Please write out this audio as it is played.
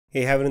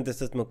Hey everyone,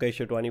 this is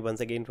Mukesh Shotwani once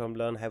again from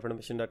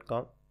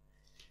learn-automation.com.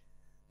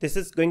 This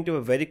is going to be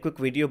a very quick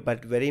video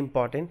but very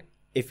important.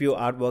 If you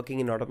are working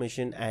in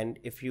automation and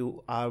if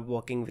you are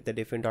working with a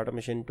different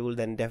automation tool,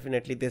 then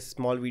definitely this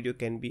small video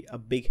can be a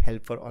big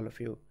help for all of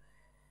you.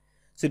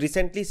 So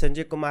recently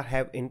Sanjay Kumar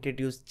have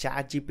introduced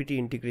ChatGPT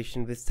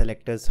integration with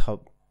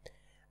SelectorsHub.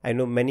 I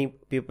know many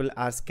people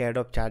are scared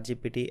of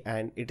ChatGPT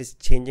and it is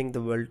changing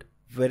the world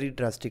very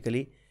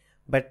drastically,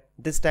 but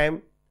this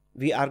time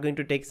we are going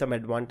to take some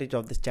advantage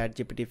of this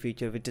ChatGPT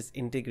feature which is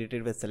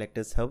integrated with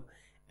SelectorsHub,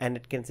 and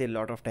it can save a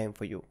lot of time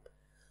for you.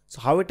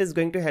 So how it is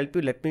going to help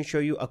you, let me show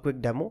you a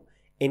quick demo.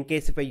 In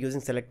case if you're using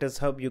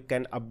SelectorsHub, you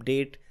can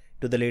update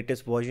to the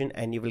latest version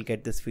and you will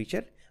get this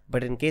feature.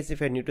 But in case if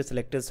you're new to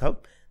SelectorsHub,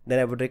 then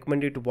I would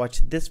recommend you to watch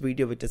this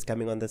video which is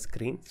coming on the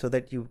screen so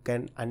that you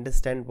can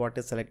understand what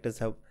is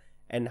SelectorsHub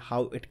and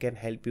how it can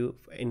help you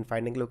in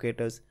finding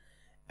locators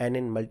and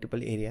in multiple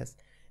areas.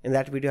 In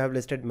that video I have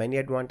listed many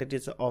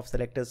advantages of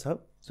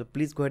SelectorsHub, so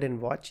please go ahead and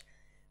watch.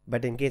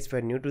 But in case if you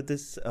are new to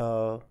this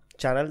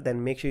channel,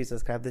 then make sure you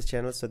subscribe this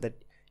channel so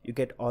that you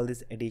get all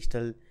these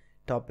additional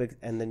topics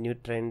and the new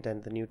trend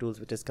and the new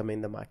tools which is coming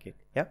in the market.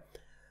 Yeah.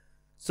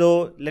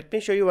 So let me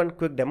show you one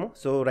quick demo.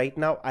 So right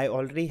now I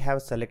already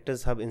have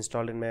SelectorsHub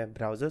installed in my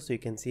browser. So you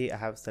can see I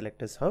have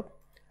SelectorsHub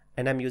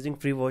and I'm using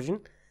free version.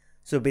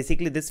 So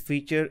basically this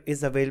feature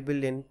is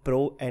available in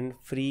pro and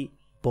free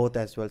both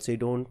as well. So you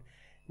don't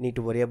need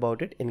to worry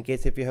about it. In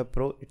case if you have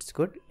pro, it's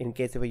good. In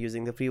case if you're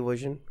using the free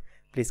version,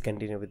 please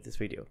continue with this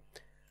video.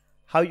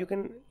 How you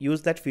can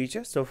use that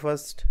feature? So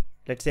first,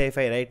 let's say if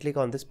I right click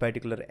on this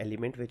particular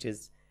element, which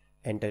is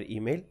enter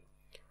email,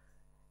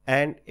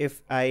 and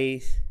if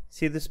I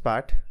see this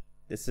part,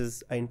 this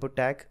is an input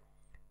tag,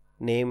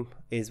 name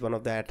is one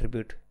of the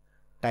attribute,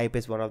 type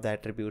is one of the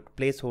attribute,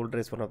 placeholder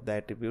is one of the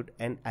attribute,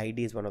 and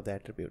ID is one of the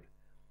attribute.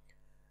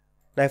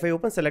 Now if I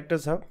open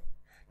SelectorsHub,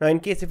 now in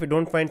case if you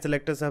don't find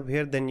SelectorsHub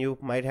here, then you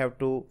might have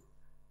to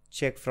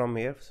check from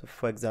here. So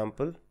for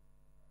example,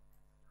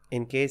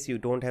 in case you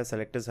don't have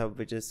SelectorsHub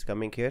which is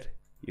coming here,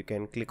 you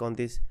can click on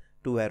these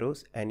two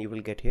arrows and you will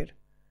get here.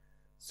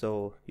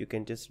 So you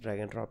can just drag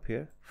and drop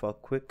here for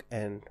quick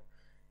and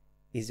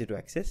easy to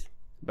access.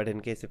 But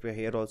in case if you're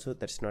here also,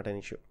 that's not an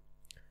issue.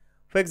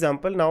 For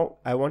example, now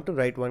I want to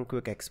write one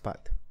quick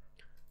XPath.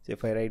 So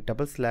if I write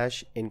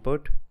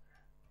 /input,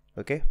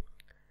 okay.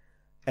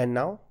 And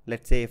now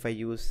let's say if I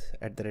use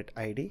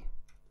 @ID,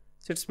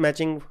 so it's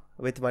matching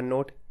with one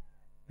node,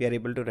 we are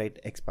able to write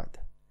XPath.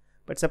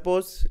 But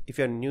suppose if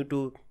you're new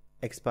to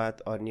XPath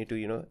or new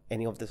to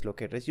any of these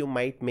locators, you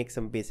might make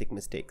some basic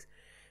mistakes.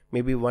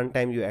 Maybe one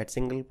time you add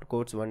single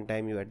quotes, one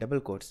time you add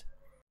double quotes.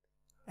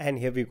 And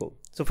here we go.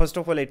 So first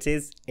of all, it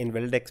says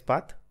invalid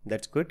XPath.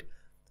 That's good.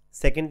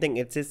 Second thing,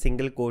 it says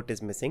single quote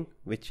is missing,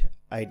 which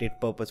I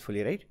did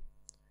purposefully, right?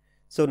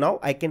 So now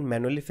I can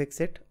manually fix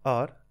it,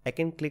 or I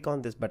can click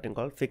on this button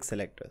called fix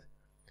selector.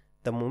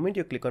 The moment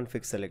you click on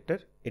fix selector,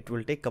 it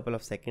will take a couple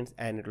of seconds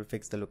and it will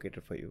fix the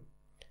locator for you.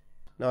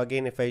 Now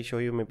again, if I show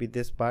you maybe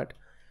this part,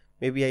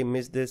 maybe I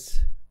missed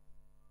this,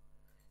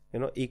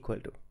 equal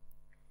to.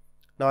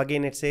 Now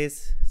again, it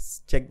says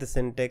check the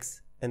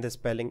syntax and the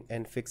spelling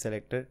and fix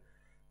selector.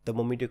 The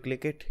moment you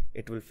click it,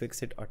 it will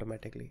fix it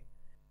automatically.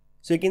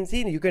 So you can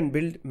see you can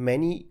build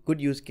many good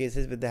use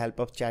cases with the help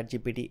of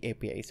ChatGPT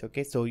APIs.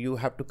 Okay, so you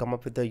have to come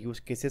up with the use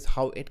cases,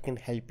 how it can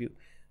help you.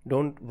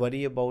 Don't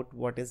worry about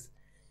what is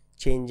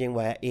changing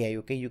via AI.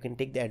 Okay, you can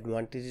take the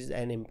advantages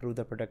and improve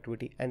the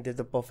productivity. And there's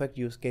the perfect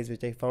use case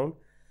which I found.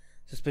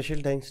 So special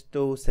thanks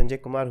to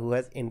Sanjay Kumar who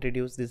has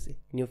introduced this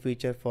new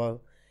feature for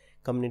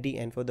community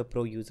and for the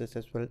pro users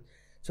as well.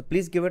 So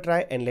please give it a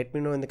try and let me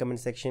know in the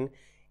comment section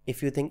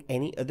if you think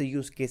any other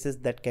use cases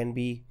that can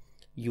be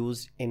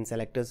used in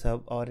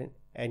SelectorsHub or in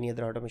any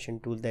other automation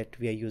tool that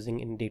we are using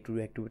in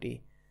day-to-day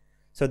activity.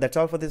 So that's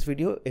all for this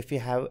video. If you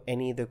have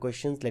any other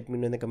questions, let me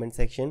know in the comment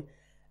section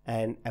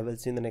and I will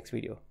see you in the next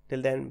video.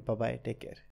 Till then, bye bye, take care.